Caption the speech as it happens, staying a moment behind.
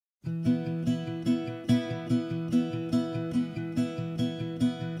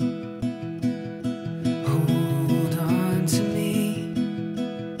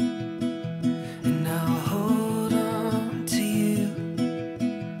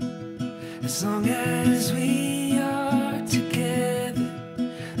As long as we are together,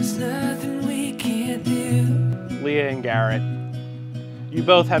 there's nothing we can't do. Leah and Garrett, you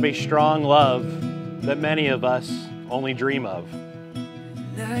both have a strong love that many of us only dream of.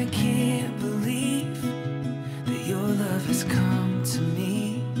 And I can't believe that your love has come to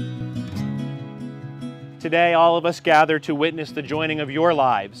me. Today, all of us gather to witness the joining of your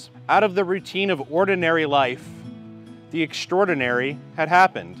lives. Out of the routine of ordinary life, the extraordinary had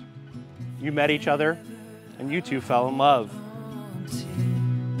happened. You met each other, and you two fell in love. I'm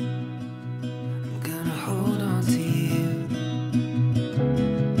gonna hold on to you.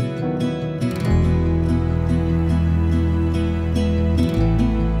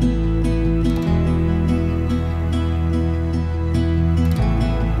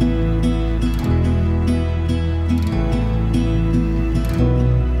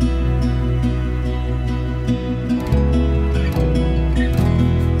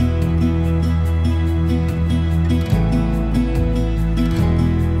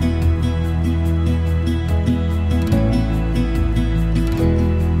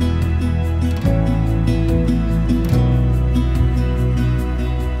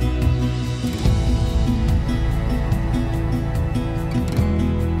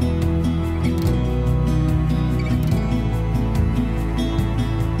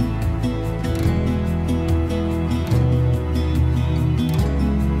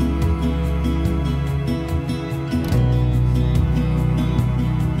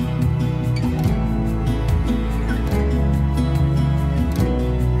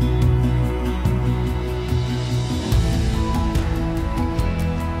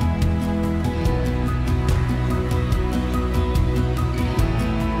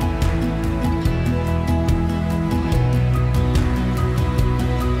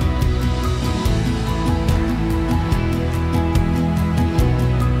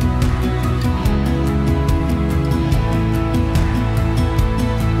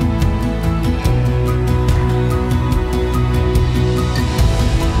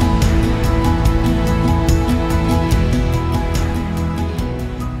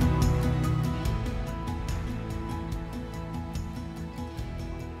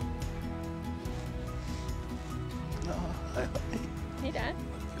 Hey, Dad.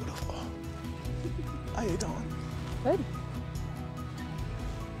 Beautiful. How you doing? Good.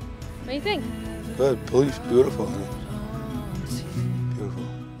 What do you think? Good. Beautiful. Honey. Beautiful.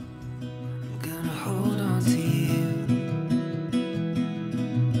 I'm gonna hold on to you.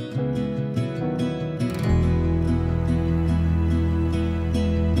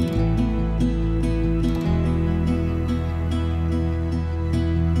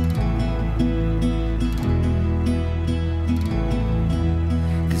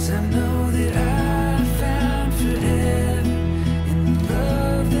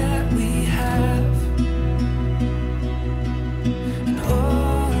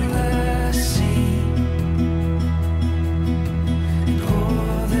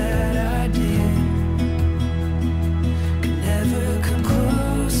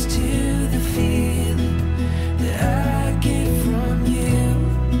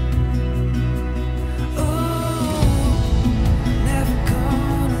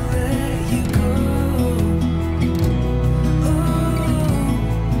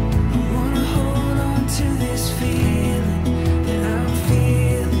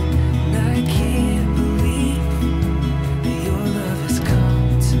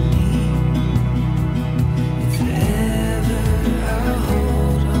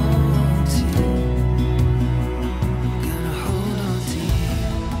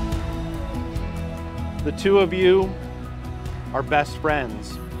 The two of you are best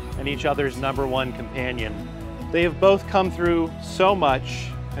friends and each other's #1 companion. They have both come through so much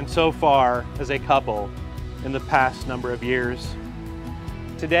and so far as a couple in the past number of years.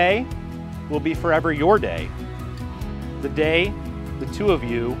 Today will be forever your day. The day the two of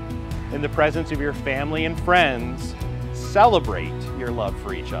you, in the presence of your family and friends, celebrate your love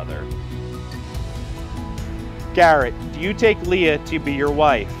for each other. Garrett, do you take Leah to be your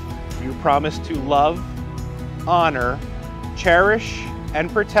wife? Do you promise to love, honor, cherish,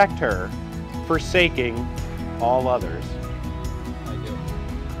 and protect her, forsaking all others? I do.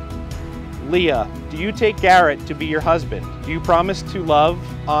 Leah, do you take Garrett to be your husband? Do you promise to love,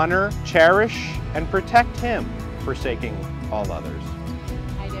 honor, cherish, and protect him, forsaking all others?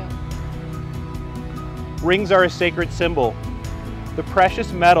 I do. Rings are a sacred symbol. The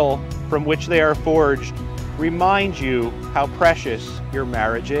precious metal from which they are forged reminds you how precious your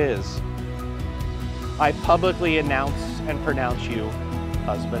marriage is. I publicly announce and pronounce you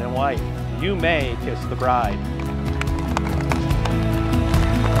husband and wife. You may kiss the bride.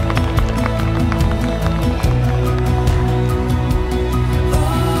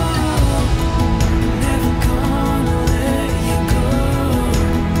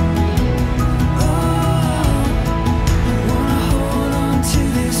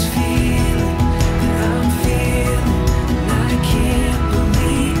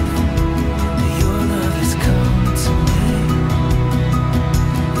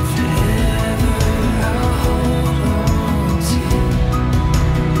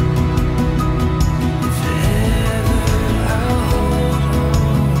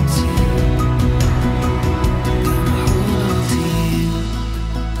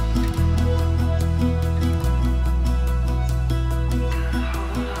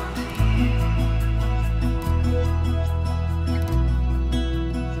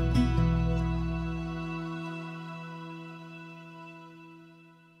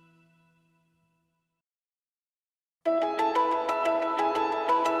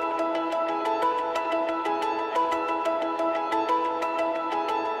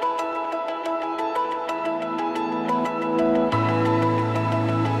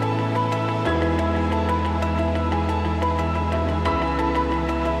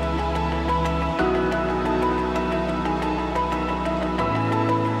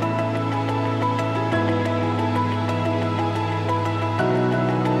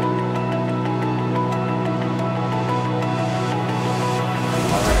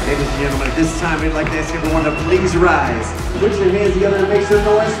 Ladies and gentlemen, at this time, we'd like to ask everyone to please rise. Put your hands together and make some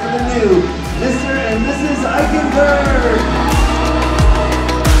noise for the new Mr. and Mrs. Eichenberg.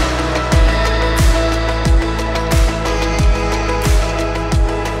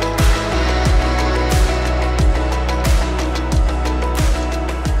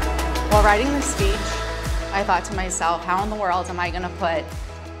 While writing this speech, I thought to myself, how in the world am I going to put,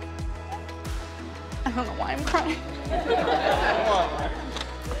 I don't know why I'm crying,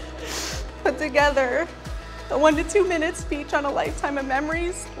 put together a 1 to 2 minute speech on a lifetime of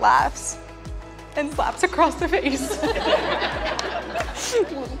memories, laughs, and slaps across the face.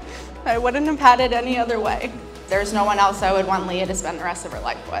 I wouldn't have had it any other way. There's no one else I would want Leah to spend the rest of her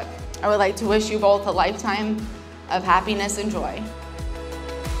life with. I would like to wish you both a lifetime of happiness and joy.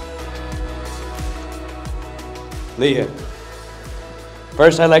 Leah,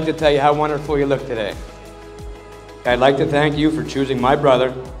 first I'd like to tell you how wonderful you look today. I'd like to thank you for choosing my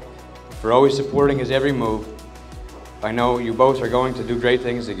brother, for always supporting his every move. I know you both are going to do great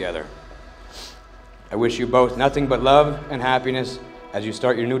things together. I wish you both nothing but love and happiness as you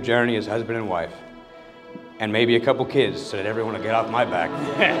start your new journey as husband and wife. And maybe a couple kids so that everyone will get off my back.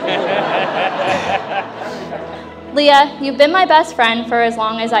 Leah, you've been my best friend for as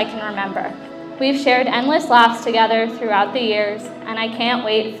long as I can remember. We've shared endless laughs together throughout the years, and I can't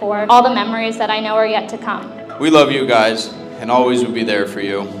wait for all the memories that I know are yet to come. We love you guys, and always will be there for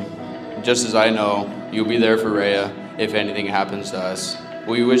you. Just as I know, you'll be there for Rhea if anything happens to us.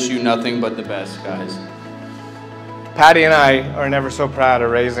 We wish you nothing but the best, guys. Patty and I are never so proud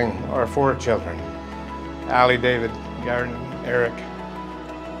of raising our 4 children. Allie, David, Garrett, and Eric.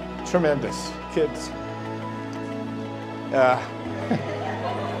 Tremendous kids.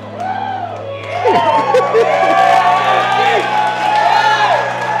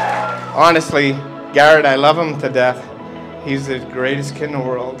 Honestly, Garrett, I love him to death. He's the greatest kid in the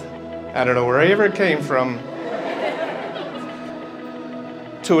world. I don't know where he ever came from.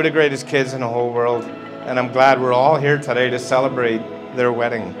 2 of the greatest kids in the whole world. And I'm glad we're all here today to celebrate their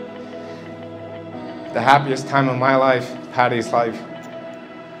wedding. The happiest time of my life, Patty's life.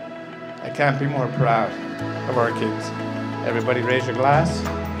 I can't be more proud of our kids. Everybody raise your glass.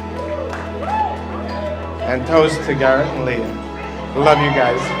 And toast to Garrett and Leah. Love you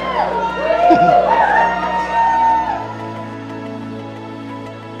guys.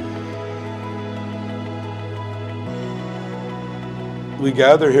 We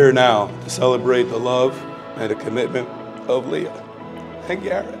gather here now to celebrate the love and the commitment of Leah and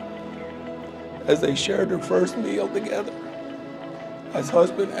Garrett as they shared their first meal together as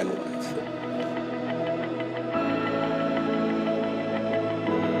husband and wife.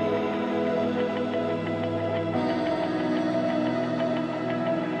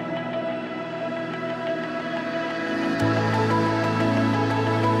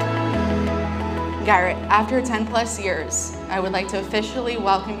 Garrett, after 10+ years, I would like to officially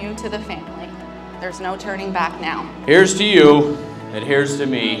welcome you to the family. There's no turning back now. Here's to you, and here's to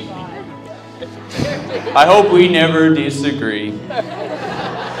me. I hope we never disagree.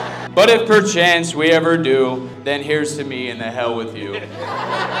 But if perchance we ever do, then here's to me and the hell with you.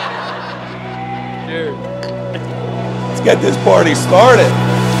 Let's get this party started.